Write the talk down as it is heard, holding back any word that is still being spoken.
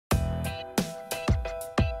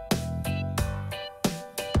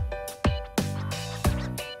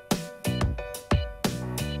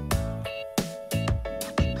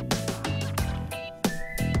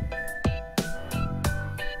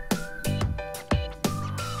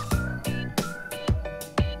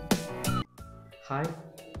Hi,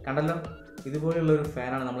 കണ്ടല്ലോ, ഇതുപോലെയുള്ളൊരു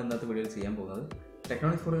ഫാനാണ് നമ്മൾ ഇന്നത്തെ വീഡിയോയിൽ ചെയ്യാൻ പോകുന്നത്.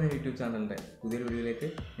 ടെക്നോളജി ഫോർ എന്ന യൂട്യൂബ് ചാനലിൻ്റെ പുതിയൊരു വീഡിയോയിലേക്ക്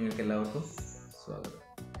നിങ്ങൾക്ക് എല്ലാവർക്കും സ്വാഗതം.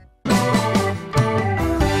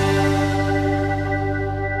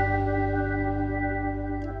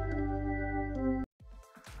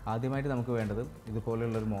 ആദ്യമായിട്ട് നമുക്ക് വേണ്ടത്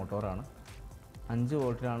ഇതുപോലെയുള്ളൊരു മോട്ടോറാണ്. 5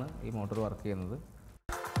 വോൾട്ടിലാണ് ഈ മോട്ടോർ വർക്ക് ചെയ്യുന്നത്.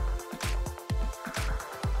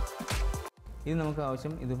 ഇത് നമുക്ക്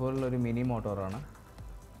ആവശ്യം ഇതുപോലുള്ളൊരു മിനി മോട്ടോറാണ്.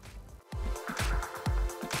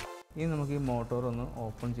 ഇനി നമുക്ക് ഈ മോട്ടോർ ഒന്ന്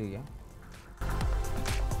ഓപ്പൺ ചെയ്യാം.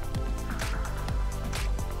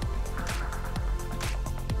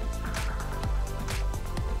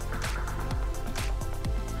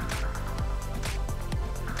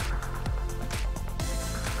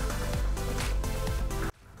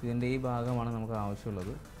 ഇതിൻ്റെ ഈ ഭാഗമാണ് നമുക്ക്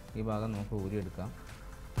ആവശ്യമുള്ളത്. ഈ ഭാഗം നമുക്ക് ഊരിയെടുക്കാം.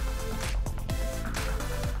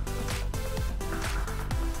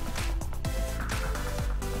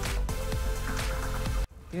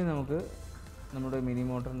 ഇനി നമുക്ക് നമ്മുടെ മിനി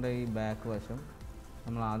മോട്ടറിൻ്റെ ഈ ബാക്ക് വശം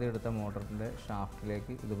നമ്മൾ ആദ്യം എടുത്ത മോട്ടറിൻ്റെ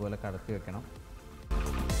ഷാഫ്റ്റിലേക്ക് ഇതുപോലെ കടത്തി വെക്കണം.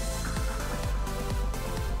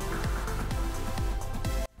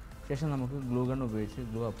 ശേഷം നമുക്ക് ഗ്ലൂ ഗൺ ഉപയോഗിച്ച്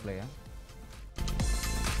ഗ്ലൂ അപ്ലൈ ചെയ്യാം.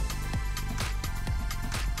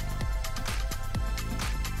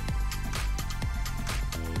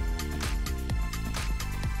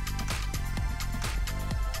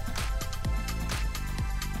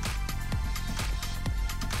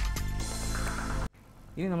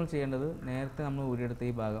 ഇനി നമ്മൾ ചെയ്യേണ്ടത് നേരത്തെ നമ്മൾ ഊരിയെടുത്ത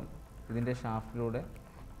ഈ ഭാഗം ഇതിൻ്റെ ഷാഫ്റ്റിലൂടെ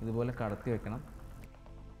ഇതുപോലെ കടത്തി വെക്കണം.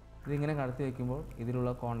 ഇതിങ്ങനെ കടത്തി വയ്ക്കുമ്പോൾ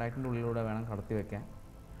ഇതിലുള്ള കോണ്ടാക്റ്റിൻ്റെ ഉള്ളിലൂടെ വേണം കടത്തി വയ്ക്കാൻ.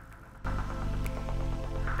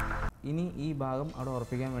 ഇനി ഈ ഭാഗം അവിടെ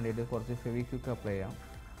ഉറപ്പിക്കാൻ വേണ്ടിയിട്ട് കുറച്ച് ഫെവിക്വിക്ക് അപ്ലൈ ചെയ്യാം.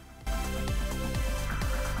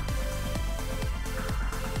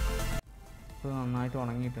 ഇത് നന്നായിട്ട്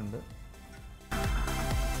ഉണങ്ങിയിട്ടുണ്ട്.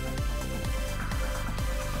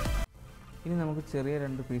 ഇനി നമുക്ക് ചെറിയ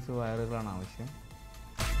 2 പീസ് വയറുകളാണ് ആവശ്യം.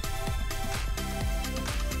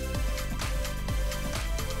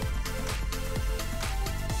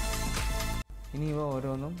 ഇനി ഇവ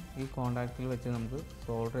ഓരോന്നും ഈ കോണ്ടാക്റ്റിൽ വെച്ച് നമുക്ക്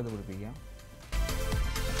സോൾഡർ ചെയ്ത് പിടിപ്പിക്കാം.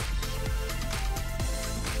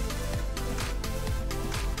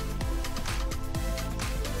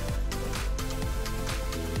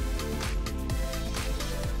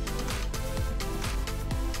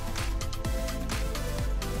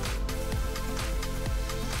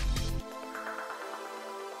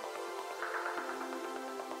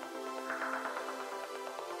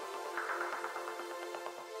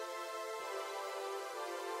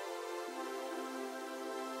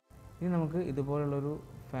 ഇനി നമുക്ക് ഇതുപോലുള്ളൊരു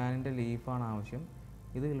ഫാനിൻ്റെ ലീഫാണ് ആവശ്യം.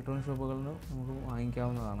 ഇത് ഇലക്ട്രോണിക് ഷോപ്പുകളിൽ നിന്ന് നമുക്ക്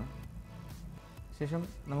വാങ്ങിക്കാവുന്നതാണ്. ശേഷം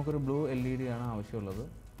നമുക്കൊരു ബ്ലൂ LED ആണ് ആവശ്യമുള്ളത്.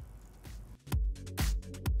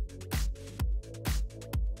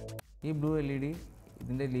 ഈ ബ്ലൂ LED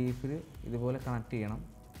ഇതിൻ്റെ ലീഫിൽ ഇതുപോലെ കണക്ട് ചെയ്യണം.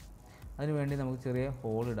 അതിനുവേണ്ടി നമുക്ക് ചെറിയ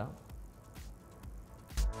ഹോൾ ഇടാം.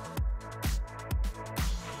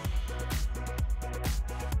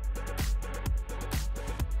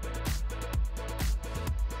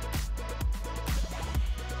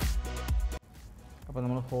 അപ്പോൾ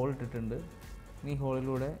നമ്മൾ ഹോൾ ഇട്ടിട്ടുണ്ട്. ഈ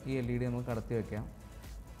ഹോളിലൂടെ ഈ LED നമുക്ക് കടത്തി വയ്ക്കാം.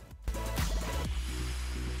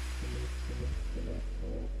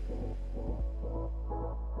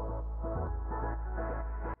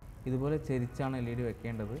 ഇതുപോലെ ചെരിച്ചാണ് LED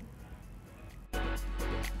വെക്കേണ്ടത്.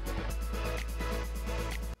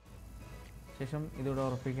 ശേഷം ഇതിവിടെ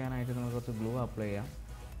ഉറപ്പിക്കാനായിട്ട് നമുക്ക് കുറച്ച് ഗ്ലൂ അപ്ലൈ ചെയ്യാം.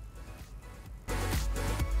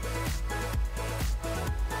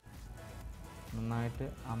 നന്നായിട്ട്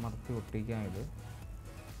അമർത്തി ഒട്ടിക്കാം. ഇത്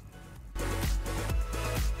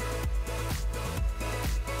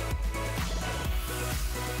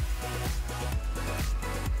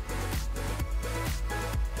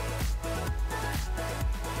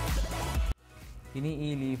ഇനി ഈ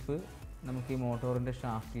ലീഫ് നമുക്ക് ഈ മോട്ടോറിൻ്റെ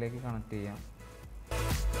ഷാഫ്റ്റിലേക്ക് കണക്ട് ചെയ്യാം.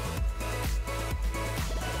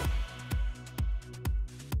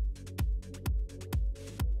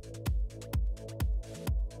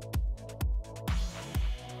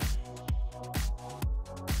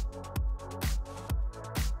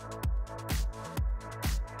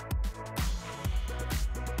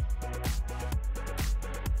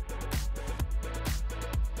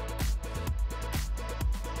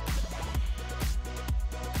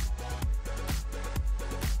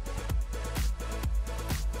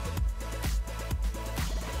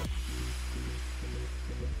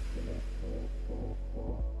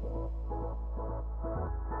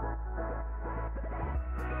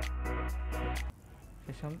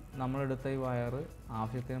 ശേഷം നമ്മളെടുത്ത ഈ വയർ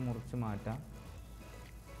ആവശ്യത്തിന് മുറിച്ച് മാറ്റാം.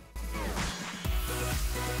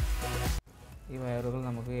 ഈ വയറുകൾ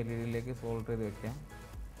നമുക്ക് LED യിലേക്ക് സോൾഡർ ചെയ്ത് വെക്കാം.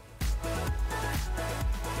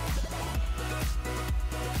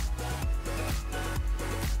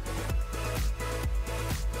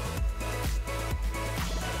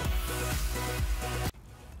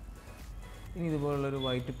 ഇനി ഇതുപോലുള്ളൊരു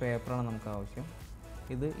വൈറ്റ് പേപ്പറാണ് നമുക്ക് ആവശ്യം.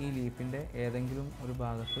 ഇത് ഈ ലീഫിൻ്റെ ഏതെങ്കിലും ഒരു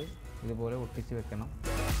ഭാഗത്ത് ഇതുപോലെ ഒട്ടിച്ച് വെക്കണം.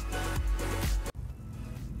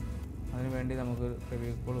 അതിനുവേണ്ടി നമുക്ക്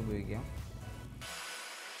ഫെവിക്കോൾ ഉപയോഗിക്കാം.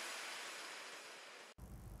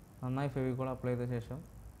 നന്നായി ഫെവിക്കോൾ അപ്ലൈ ചെയ്ത ശേഷം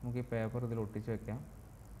നമുക്ക് ഈ പേപ്പർ ഇതിൽ ഒട്ടിച്ച് വെക്കാം.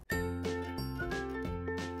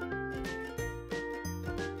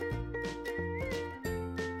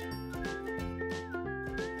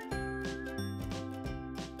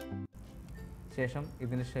 ശേഷം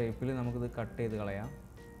ഇതിൻ്റെ ഷേപ്പിൽ നമുക്കിത് കട്ട് ചെയ്ത് കളയാം.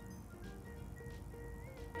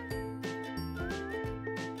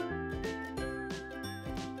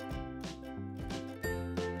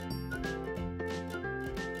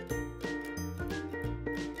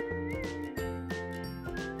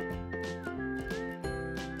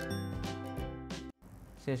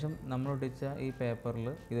 ശേഷം നമ്മൾ ഒട്ടിച്ച ഈ പേപ്പറിൽ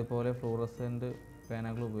ഇതുപോലെ ഫ്ലൂറസെൻ്റ്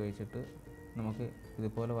പേനകൾ ഉപയോഗിച്ചിട്ട് നമുക്ക്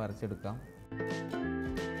ഇതുപോലെ വരച്ചെടുക്കാം.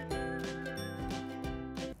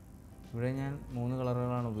 ഇവിടെ ഞാൻ 3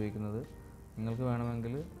 കളറുകളാണ് ഉപയോഗിക്കുന്നത്. നിങ്ങൾക്ക്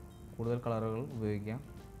വേണമെങ്കിൽ കൂടുതൽ കളറുകൾ ഉപയോഗിക്കാം.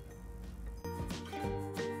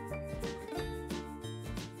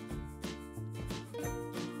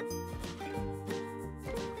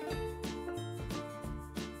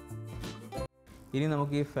 ഇനി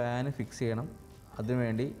നമുക്ക് ഈ ഫാൻ ഫിക്സ് ചെയ്യണം.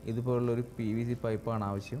 അതിനുവേണ്ടി ഇതുപോലുള്ളൊരു PVC പൈപ്പാണ്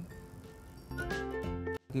ആവശ്യം.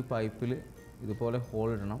 ഈ പൈപ്പിൽ ഇതുപോലെ ഹോൾ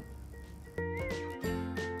ഇടണം.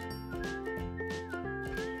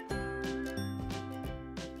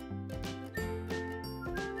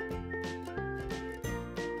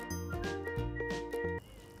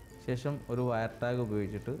 ശേഷം ഒരു വയർ ടാഗ്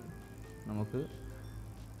ഉപയോഗിച്ചിട്ട് നമുക്ക്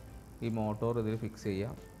ഈ മോട്ടോർ ഇതിൽ ഫിക്സ്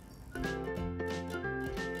ചെയ്യാം.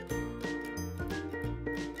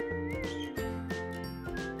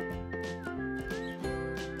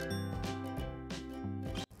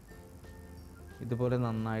 ഇതുപോലെ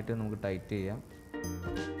നന്നായിട്ട് നമുക്ക് ടൈറ്റ് ചെയ്യാം.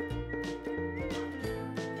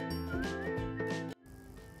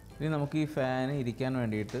 ഇനി നമുക്ക് ഈ ഫാൻ ഇരിക്കാൻ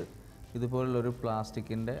വേണ്ടിയിട്ട് ഇതുപോലുള്ളൊരു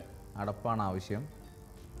പ്ലാസ്റ്റിക്കിൻ്റെ അടപ്പാണ് ആവശ്യം.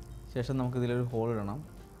 ശേഷം നമുക്കിതിലൊരു ഹോൾ ഇടണം.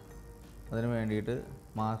 അതിന് വേണ്ടിയിട്ട്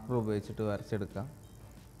മാർക്കർ ഉപയോഗിച്ചിട്ട് വരച്ചെടുക്കാം.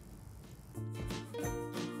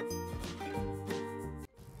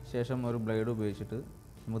 ശേഷം ഒരു ബ്ലേഡ് ഉപയോഗിച്ചിട്ട്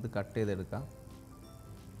നമുക്ക് കട്ട് ചെയ്തെടുക്കാം.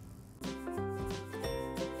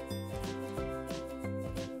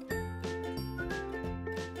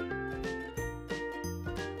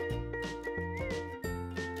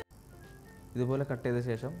 ഇതുപോലെ കട്ട് ചെയ്ത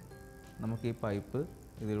ശേഷം നമുക്ക് ഈ പൈപ്പ്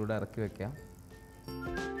ഇതിലൂടെ ഇറക്കി വയ്ക്കാം.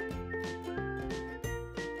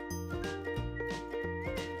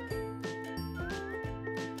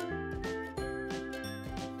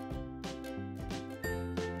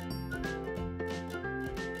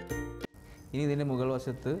 ഇനി ഇതിൻ്റെ മുകൾ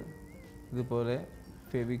വശത്ത് ഇതുപോലെ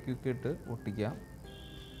ഫെവിക്വിക്ക് ഇട്ട് ഒട്ടിക്കാം.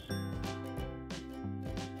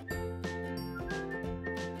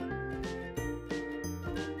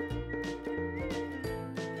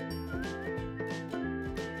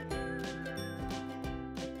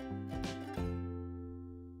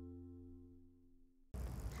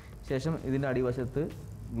 ശേഷം ഇതിൻ്റെ അടിവശത്ത്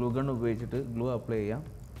ഗ്ലൂ ഗൺ ഉപയോഗിച്ചിട്ട് ഗ്ലൂ അപ്ലൈ ചെയ്യാം.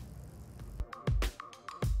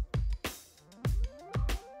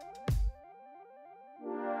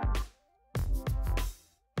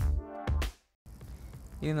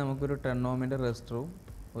 ഇനി നമുക്കൊരു 10 ohmൻ്റെ റെസിസ്റ്ററും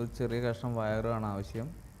ഒരു ചെറിയ കഷ്ണം വയറുമാണ് ആവശ്യം.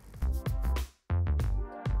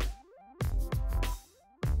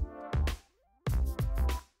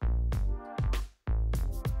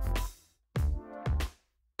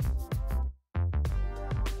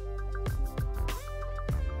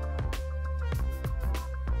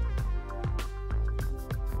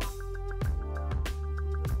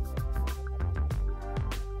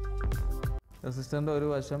 റെസിസ്റ്ററിൻ്റെ ഒരു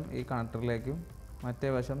വശം ഈ കണക്ടറിലേക്കും മറ്റേ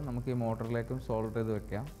വശം നമുക്ക് ഈ മോട്ടറിലേക്കും സോൾഡർ ചെയ്ത്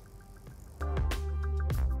വെക്കാം.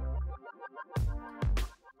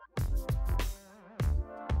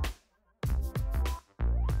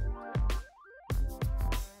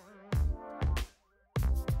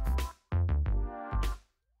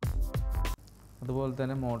 അതുപോലെ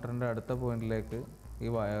തന്നെ മോട്ടറിൻ്റെ അടുത്ത പോയിന്റിലേക്ക് ഈ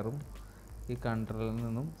വയറും ഈ കണക്ടറിൽ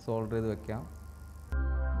നിന്നും സോൾഡർ ചെയ്ത് വെക്കാം.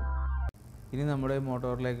 ഇനി നമ്മുടെ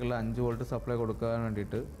മോട്ടോറിലേക്കുള്ള 5 വോൾട്ട് സപ്ലൈ കൊടുക്കാൻ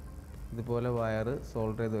വേണ്ടിയിട്ട് ഇതുപോലെ വയർ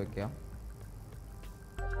സോൾഡർ ചെയ്ത് വെക്കാം.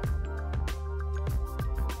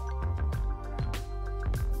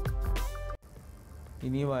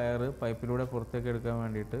 ഇനി വയർ പൈപ്പിലൂടെ പുറത്തേക്ക് എടുക്കാൻ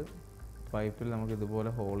വേണ്ടിയിട്ട് പൈപ്പിൽ നമുക്ക്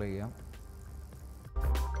ഇതുപോലെ ഹോൾ ചെയ്യാം.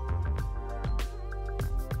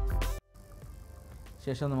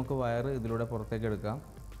 ശേഷം നമുക്ക് വയർ ഇതിലൂടെ പുറത്തേക്ക് എടുക്കാം.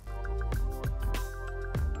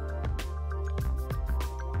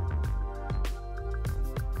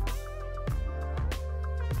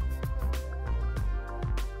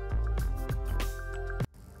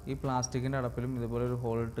 ഈ പ്ലാസ്റ്റിക്കിൻ്റെ അടപ്പിലും ഇതുപോലെ ഒരു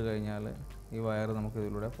ഹോൾ ഇട്ട് കഴിഞ്ഞാൽ ഈ വയർ നമുക്ക്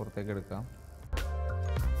ഇതിലൂടെ പുറത്തേക്ക് എടുക്കാം.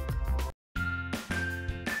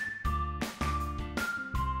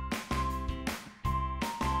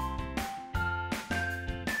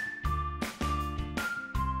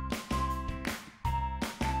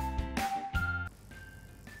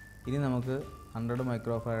 ഇനി നമുക്ക് 100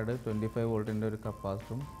 മൈക്രോഫാരഡ് 25 വോൾട്ടിൻ്റെ ഒരു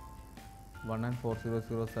കപ്പാസിറ്ററും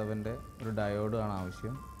 1N4007 ഒരു ഡയോഡും ആണ്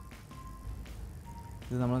ആവശ്യം.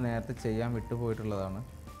 ഇത് നമ്മൾ നേരത്തെ ചെയ്യാൻ വിട്ടുപോയിട്ടുള്ളതാണ്.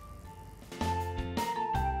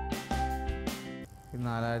 ഈ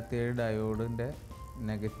 4007 ഡയോഡിൻ്റെ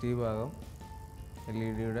നെഗറ്റീവ് ഭാഗം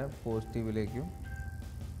LED-യുടെ പോസിറ്റീവിലേക്കും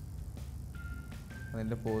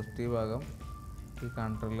അതിൻ്റെ പോസിറ്റീവ് ഭാഗം ഈ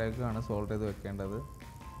കണ്ടറിലേക്കുമാണ് സോൾഡർ ചെയ്ത് വെക്കേണ്ടത്.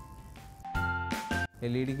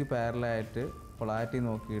 LED-ക്ക് പാരലായിട്ട് പൊളാരിറ്റി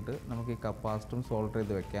നോക്കിയിട്ട് നമുക്ക് ഈ കപ്പാസിറ്ററും സോൾഡർ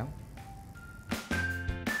ചെയ്ത് വെക്കാം.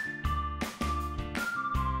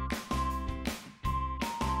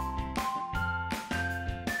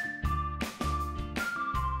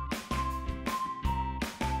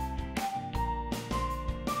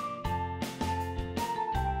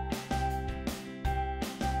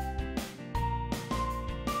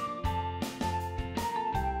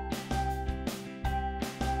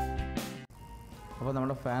 അപ്പോൾ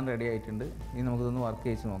നമ്മുടെ ഫാൻ റെഡി ആയിട്ടുണ്ട്. ഇനി നമുക്കിതൊന്ന് വർക്ക്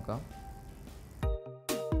ചെയ്ത് നോക്കാം.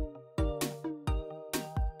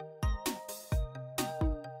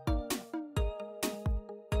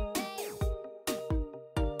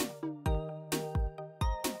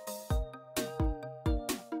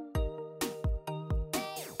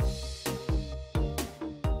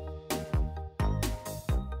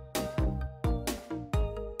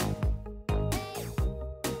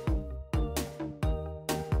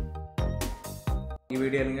 ഈ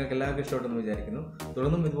വീഡിയോ നിങ്ങൾക്ക് എല്ലാവർക്കും ഇഷ്ടപ്പെട്ടെന്ന് വിചാരിക്കുന്നു.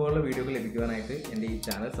 തുടർന്നും ഇതുപോലുള്ള വീഡിയോകൾ ലഭിക്കുവാനായിട്ട് എൻ്റെ ഈ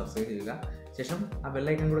ചാനൽ സബ്സ്ക്രൈബ് ചെയ്യുക. ശേഷം ആ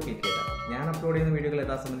ബെല്ലൈക്കൺ കൂടെ ക്ലിക്ക് ചെയ്യുക. ഞാൻ അപ്ലോഡ് ചെയ്യുന്ന വീഡിയോകൾ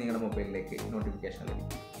യഥാസമയം നിങ്ങളുടെ മൊബൈലിലേക്ക് നോട്ടിഫിക്കേഷൻ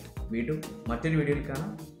ലഭിക്കും. വീണ്ടും മറ്റൊരു വീഡിയോയിൽ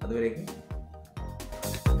കാണാം. അതുവരേക്കും